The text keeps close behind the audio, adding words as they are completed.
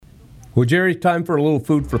Well, Jerry, time for a little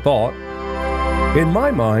food for thought. In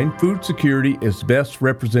my mind, food security is best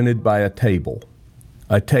represented by a table.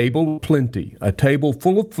 A table of plenty, a table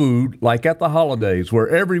full of food like at the holidays where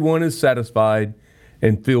everyone is satisfied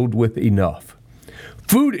and filled with enough.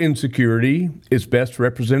 Food insecurity is best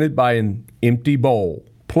represented by an empty bowl,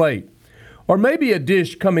 plate, or maybe a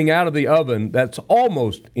dish coming out of the oven that's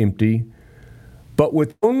almost empty, but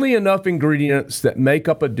with only enough ingredients that make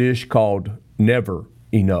up a dish called never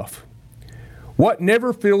enough. What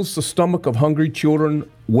never fills the stomach of hungry children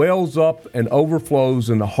wells up and overflows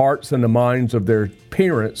in the hearts and the minds of their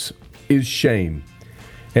parents is shame.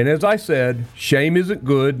 And as I said, shame isn't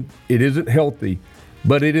good, it isn't healthy,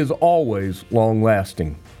 but it is always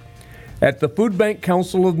long-lasting. At the Food Bank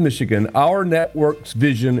Council of Michigan, our network's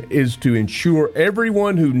vision is to ensure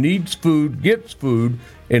everyone who needs food gets food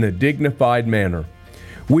in a dignified manner.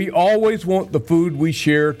 We always want the food we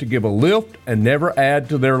share to give a lift and never add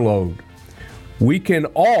to their load. We can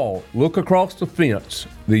all look across the fence,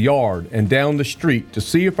 the yard, and down the street to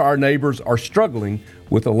see if our neighbors are struggling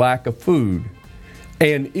with a lack of food.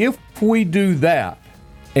 And if we do that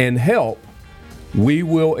and help, we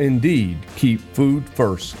will indeed keep food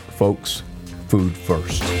first, folks. Food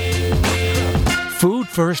first. Food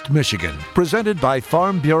First Michigan, presented by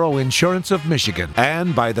Farm Bureau Insurance of Michigan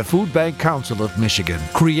and by the Food Bank Council of Michigan,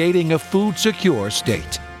 creating a food secure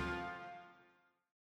state.